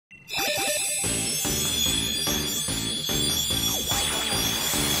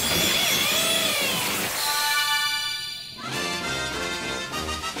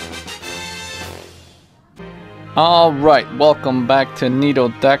Alright, welcome back to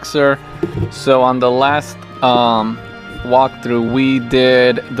Dexter. So on the last walkthrough, we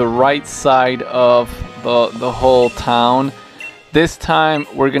did the right side of the whole town. This time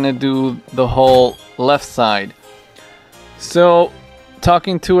we're gonna do the whole left side. So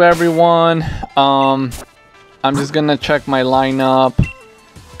talking to everyone, I'm just gonna check my lineup.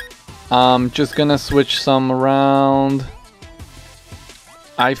 I'm just gonna switch some around.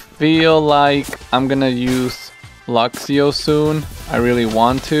 I feel like I'm gonna use DELISCIOUS soon. I really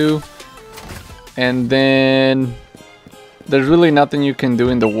want to. And then there's really nothing you can do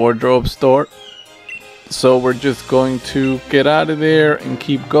in the wardrobe store. So we're just going to get out of there and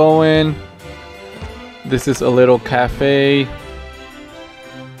keep going. This is a little cafe.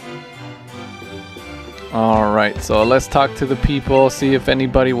 Alright, so let's talk to the people, see if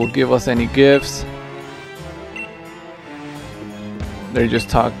anybody will give us any gifts. They're just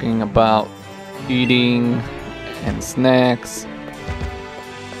talking about eating and snacks.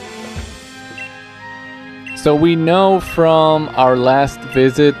 So we know from our last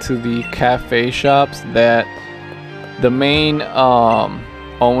visit to the cafe shops that the main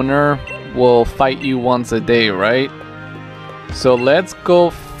owner will fight you once a day, right? So let's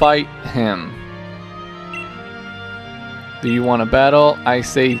go fight him. Do you want to battle? I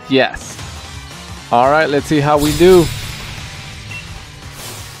say yes. Alright, let's see how we do.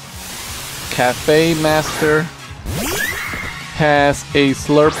 Cafe Master has a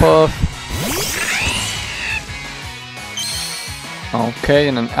Slurpuff. Okay,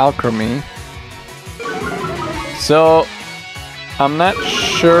 and an Alchemy. So I'm not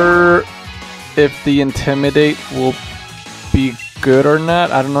sure if the Intimidate will be good or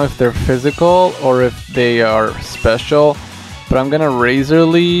not. I don't know if they're physical or if they are special. But I'm gonna Razor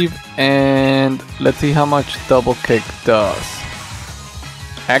Leaf and let's see how much Double Kick does.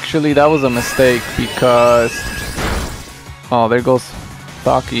 Actually, that was a mistake because... Oh, there goes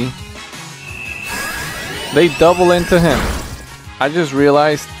Thaki. They double into him. I just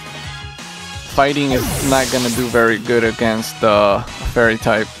realized fighting is not gonna do very good against Fairy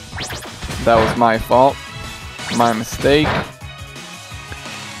type. That was my fault. My mistake.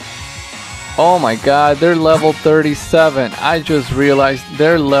 Oh my god, they're level 37. I just realized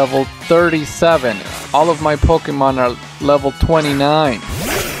they're level 37. All of my Pokemon are level 29.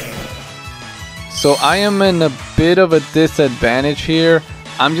 So I am in a bit of a disadvantage here.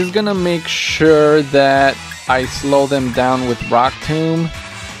 I'm just gonna make sure that I slow them down with Rock Tomb.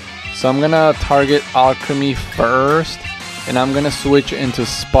 So I'm gonna target Alchemy first, and I'm gonna switch into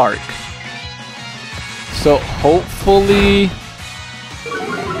Spark. So hopefully...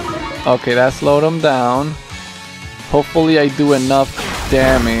 Okay, that slowed them down. Hopefully I do enough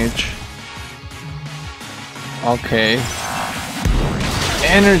damage. Okay.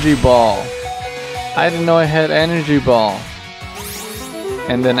 Energy Ball. I didn't know I had Energy Ball.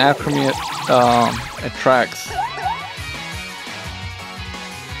 And then Alchemy attracts.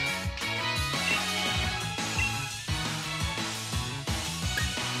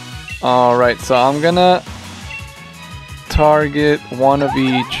 Alright, so I'm gonna target one of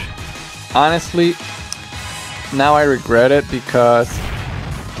each. Honestly, now I regret it because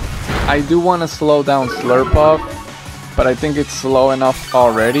I do want to slow down Slurpuff, but I think it's slow enough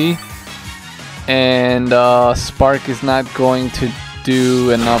already. And Spark is not going to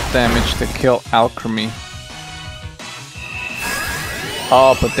do enough damage to kill Alchemy.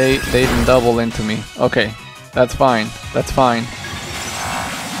 Oh, but they didn't double into me. Okay, that's fine. That's fine.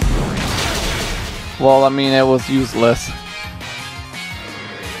 Well, I mean, it was useless.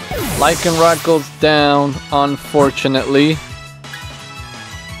 Lycanroc goes down, unfortunately.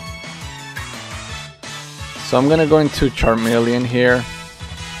 So I'm gonna go into Charmeleon here.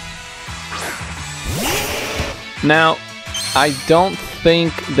 Now, I don't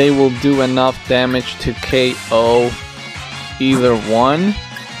think they will do enough damage to KO either one.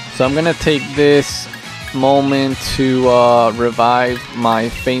 So I'm gonna take this moment to revive my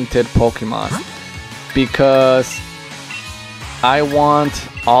fainted Pokemon. Because I want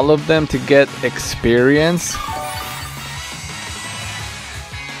all of them to get experience.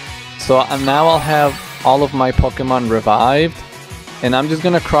 So now I'll have all of my Pokemon revived. And I'm just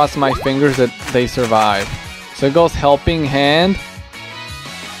gonna cross my fingers that they survive. So it goes Helping Hand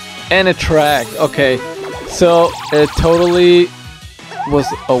and Attract. Okay, so it totally was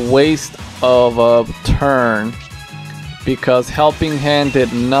a waste of a turn because Helping Hand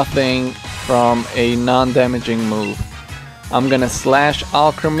did nothing from a non-damaging move. I'm gonna slash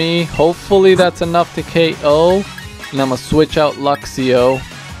Alchemy. Hopefully that's enough to KO. And I'm gonna switch out Luxio.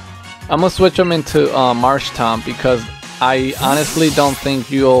 I'm gonna switch them into Marshtomp because I honestly don't think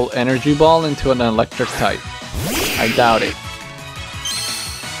you'll Energy Ball into an electric type. I doubt it.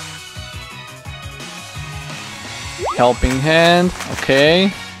 Helping hand,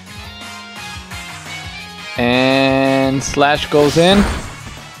 okay. And slash goes in.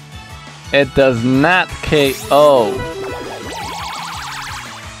 It does not KO.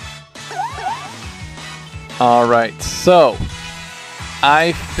 Alright, so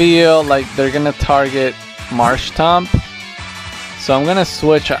I feel like they're gonna target Marshtomp. So I'm gonna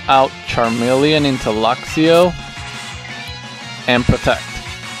switch out Charmeleon into Luxio and Protect.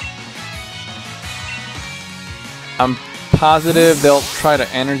 I'm positive they'll try to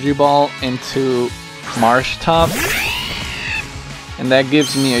Energy Ball into Marshtomp, and that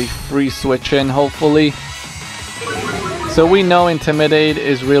gives me a free switch in, hopefully. So we know Intimidate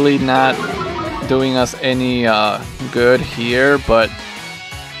is really not doing us any good here, but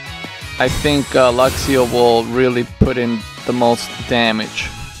I think Luxio will really put in the most damage.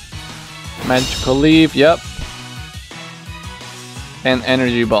 Magical Leaf, yep. And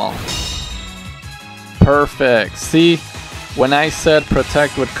Energy Ball. Perfect. See, when I said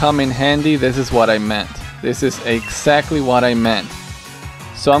Protect would come in handy, this is what I meant. This is exactly what I meant.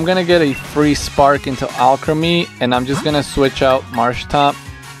 So I'm gonna get a free Spark into Alchemy, and I'm just gonna switch out Marshtomp.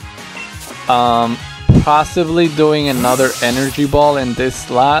 Possibly doing another Energy Ball in this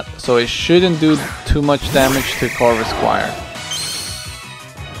slot, so it shouldn't do too much damage to Corvisquire.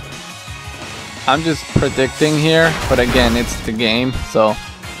 I'm just predicting here, but again, it's the game, so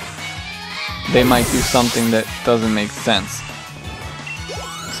they might do something that doesn't make sense.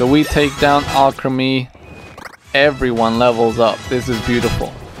 So we take down Alchemy. Everyone levels up. This is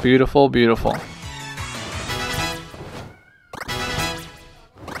beautiful. Beautiful, beautiful.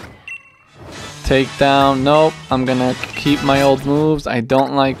 Takedown, nope. I'm gonna keep my old moves. I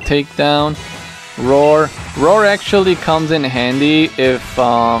don't like takedown. Roar. Roar actually comes in handy if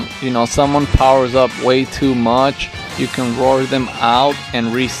you know, someone powers up way too much. You can roar them out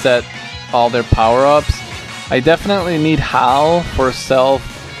and reset all their power-ups. I definitely need Howl for self,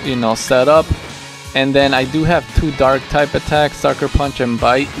 you know, setup. And then I do have two dark type attacks, Sucker Punch and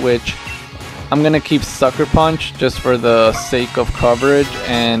Bite, which I'm gonna keep Sucker Punch just for the sake of coverage,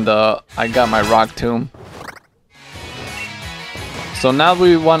 and I got my Rock Tomb. So now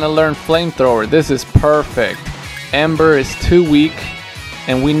we want to learn Flamethrower. This is perfect. Ember is too weak,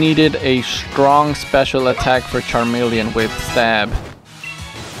 and we needed a strong special attack for Charmeleon with Stab.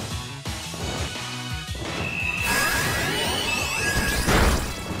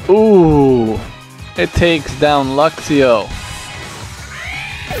 Ooh, it takes down Luxio.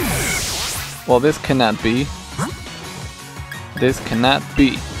 Well, this cannot be. This cannot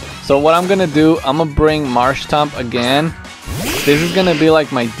be. So what I'm gonna do, I'm gonna bring Marshtomp again. This is gonna be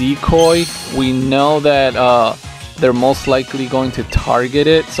like my decoy. We know that they're most likely going to target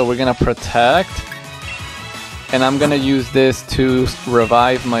it, so we're gonna Protect. And I'm gonna use this to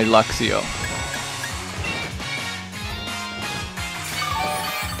revive my Luxio.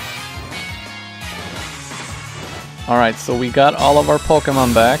 Alright, so we got all of our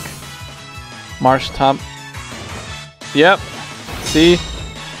Pokemon back. Marshtomp. Yep. See?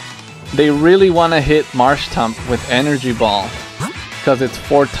 They really want to hit Marshtomp with Energy Ball, because it's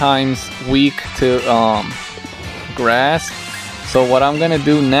 4 times weak to grass. So what I'm gonna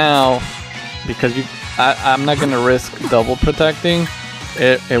do now, because I'm not gonna risk double protecting,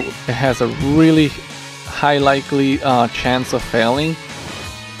 it has a really high likely chance of failing.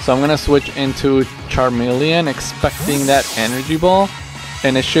 So I'm gonna switch into Charmeleon, expecting that Energy Ball,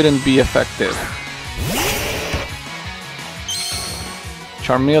 and it shouldn't be effective.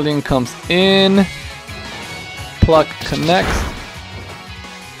 Charmeleon comes in, Pluck connects.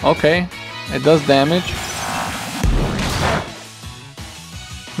 Okay, it does damage.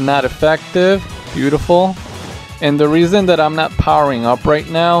 Not effective. Beautiful. And the reason that I'm not powering up right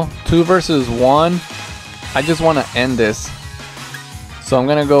now, 2 versus 1, I just want to end this. So I'm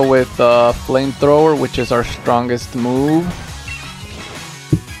gonna go with Flamethrower, which is our strongest move.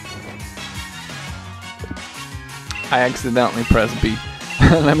 I accidentally pressed B.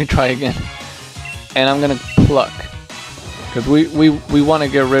 Let me try again. And I'm gonna Pluck, because we want to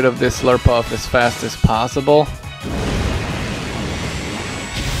get rid of this Slurpuff as fast as possible.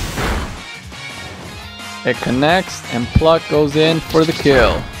 It connects, and Pluck goes in for the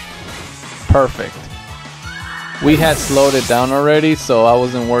kill. Perfect. We had slowed it down already, so I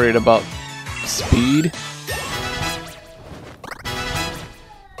wasn't worried about speed.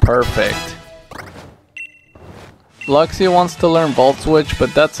 Perfect. Luxio wants to learn Volt Switch,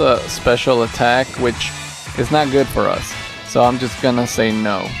 but that's a special attack, which is not good for us. So I'm just gonna say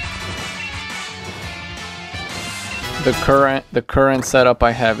no. The current setup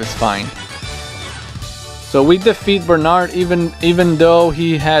I have is fine. So we defeat Bernard even though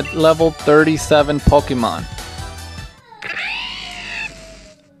he had level 37 Pokemon.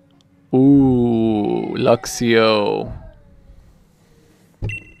 Ooh, Luxio.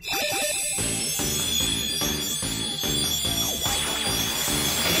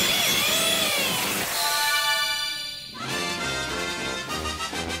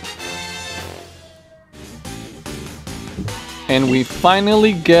 And we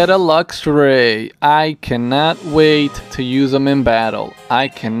finally get a Luxray. I cannot wait to use them in battle. I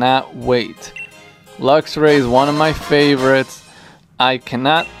cannot wait. Luxray is one of my favorites. I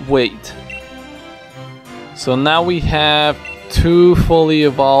cannot wait. So now we have 2 fully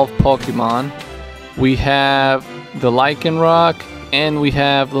evolved Pokemon. We have the Lycanroc and we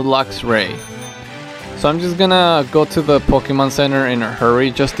have the Luxray. So I'm just gonna go to the Pokemon Center in a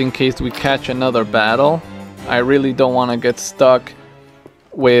hurry just in case we catch another battle. I really don't want to get stuck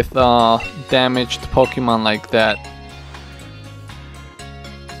with damaged Pokemon like that.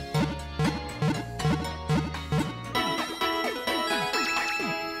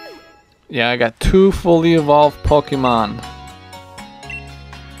 Yeah, I got 2 fully evolved Pokemon.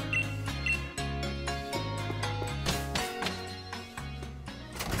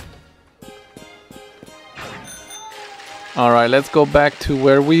 Alright, let's go back to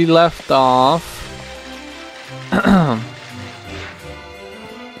where we left off.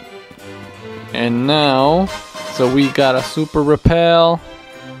 And now, so we got a Super Repel.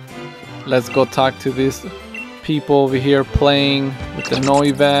 Let's go talk to these people over here playing with the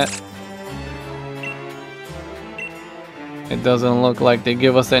Noivat. It doesn't look like they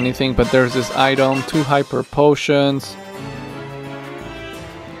give us anything, but there's this item, 2 Hyper Potions.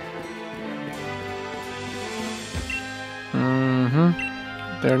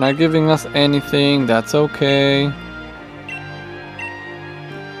 They're not giving us anything, that's okay.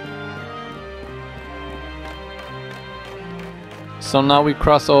 So now we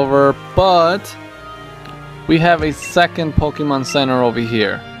cross over, but we have a second Pokemon Center over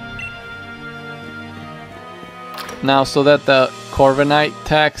here. Now, so that the Corviknight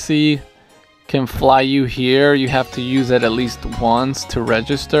taxi can fly you here, you have to use it at least once to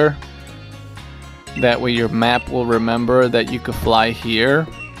register. That way your map will remember that you could fly here.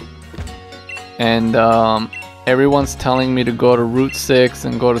 And everyone's telling me to go to Route 6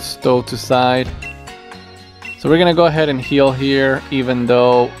 and go to Stowtuside. So we're gonna go ahead and heal here, even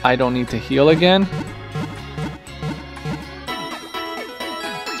though I don't need to heal again.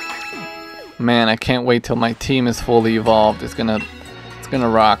 Man, I can't wait till my team is fully evolved. It's gonna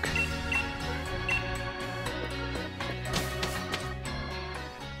rock.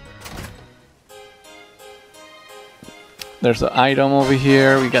 There's an item over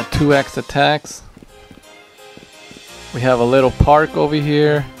here. We got 2x attacks. We have a little park over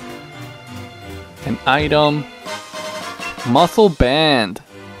here. An item. Muscle Band.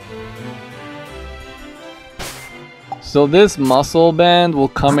 So this Muscle Band will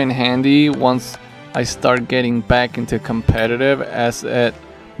come in handy once I start getting back into competitive, as it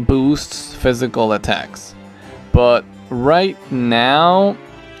boosts physical attacks. But right now,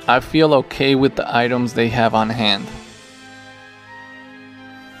 I feel okay with the items they have on hand.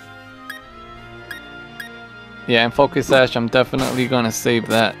 Yeah, and Focus Sash, I'm definitely gonna save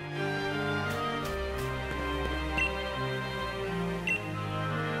that.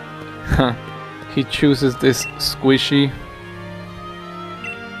 He chooses this Squishy.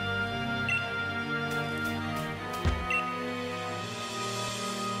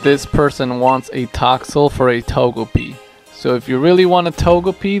 This person wants a Toxel for a Togepi. So if you really want a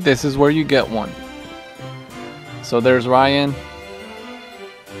Togepi, this is where you get one. So there's Ryan.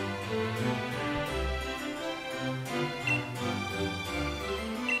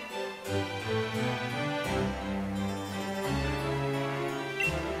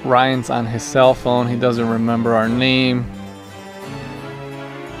 Ryan's on his cell phone, he doesn't remember our name.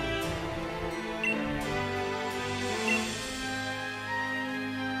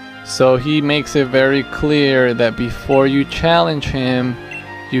 So he makes it very clear that before you challenge him,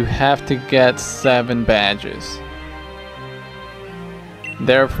 you have to get 7 badges.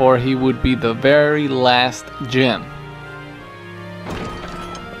 Therefore, he would be the very last gym.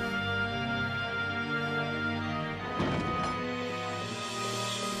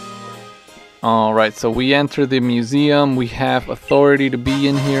 Alright, so we enter the museum. We have authority to be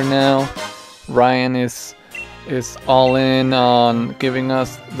in here now. Ryan is all in on giving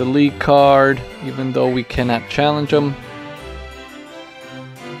us the league card, even though we cannot challenge him.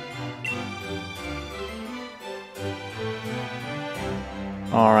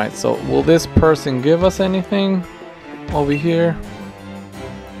 Alright, so will this person give us anything over here?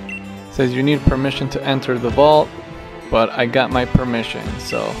 It says you need permission to enter the vault, but I got my permission,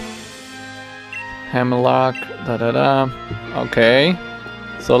 so Hemlock, Okay,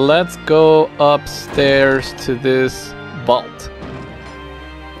 so let's go upstairs to this vault.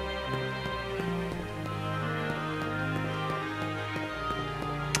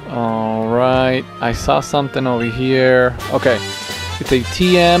 Alright, I saw something over here. Okay, it's a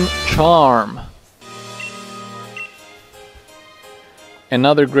TM charm.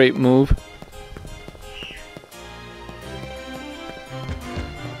 Another great move.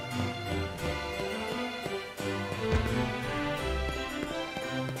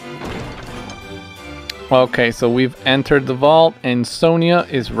 Okay, so we've entered the vault and Sonia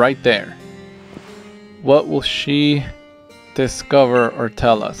is right there. What will she discover or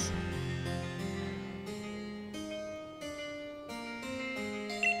tell us?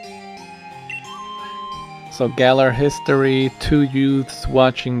 So Galar history, 2 youths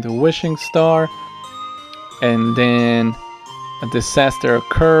watching the wishing star, and then a disaster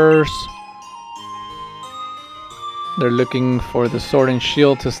occurs. They're looking for the sword and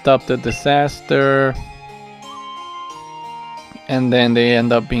shield to stop the disaster, and then they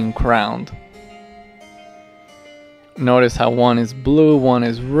end up being crowned. Notice how one is blue, one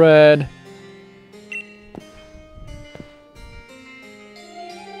is red.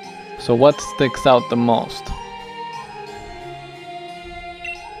 So what sticks out the most?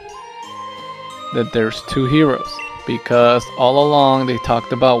 That there's 2 heroes, because all along they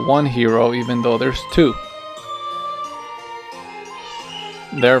talked about 1 hero even though there's 2.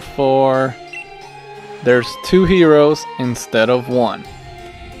 Therefore, there's 2 heroes instead of 1.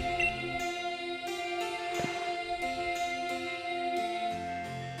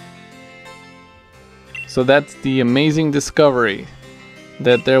 So that's the amazing discovery,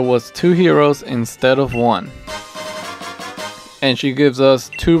 that there was 2 heroes instead of 1. And she gives us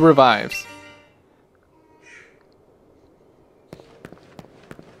 2 revives.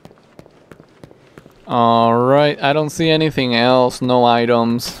 Alright, I don't see anything else, no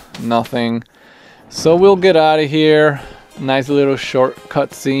items, nothing. So we'll get out of here. Nice little short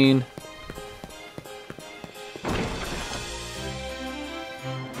cutscene.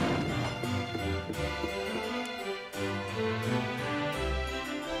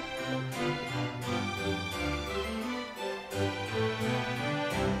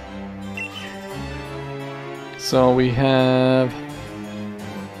 So we have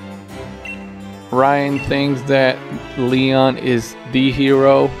Ryan thinks that Leon is the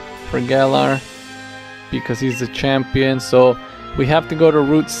hero for Galar because he's the champion. So we have to go to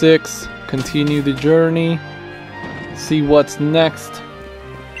Route 6, continue the journey, see what's next.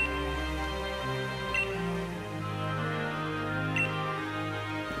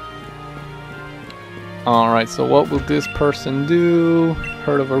 Alright, so what will this person do?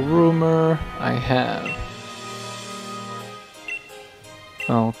 Heard of a rumor? I have.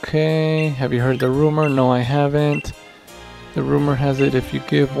 Okay, have you heard the rumor? No, I haven't. The rumor has it if you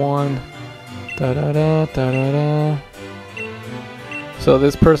give one. So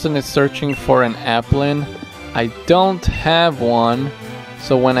this person is searching for an applin. I don't have one,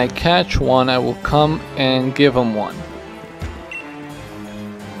 so when I catch one, I will come and give him one.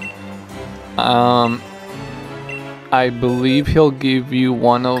 I believe he'll give you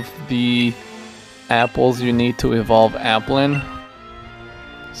one of the apples you need to evolve applin.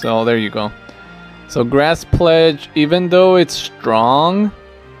 So there you go. So Grass Pledge, even though it's strong,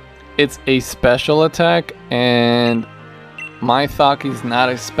 it's a special attack, and my Thaki's not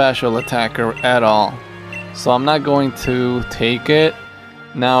a special attacker at all. So I'm not going to take it.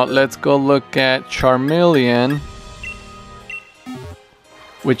 Now let's go look at Charmeleon,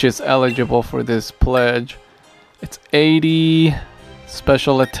 which is eligible for this pledge. It's 80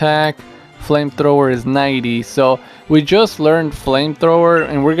 special attack. Flamethrower is 90. So we just learned Flamethrower,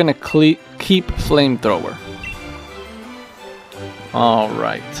 and we're gonna keep Flamethrower.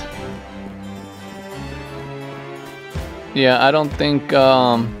 Alright. Yeah, I don't think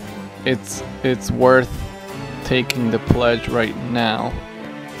it's worth taking the pledge right now.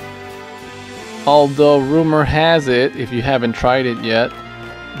 Although rumor has it, if you haven't tried it yet,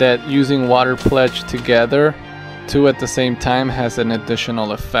 that using Water Pledge together, 2 at the same time, has an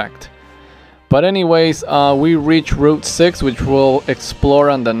additional effect. But anyways, we reach Route 6, which we'll explore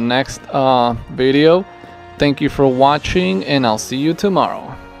on the next video. Thank you for watching, and I'll see you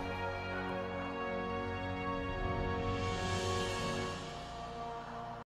tomorrow.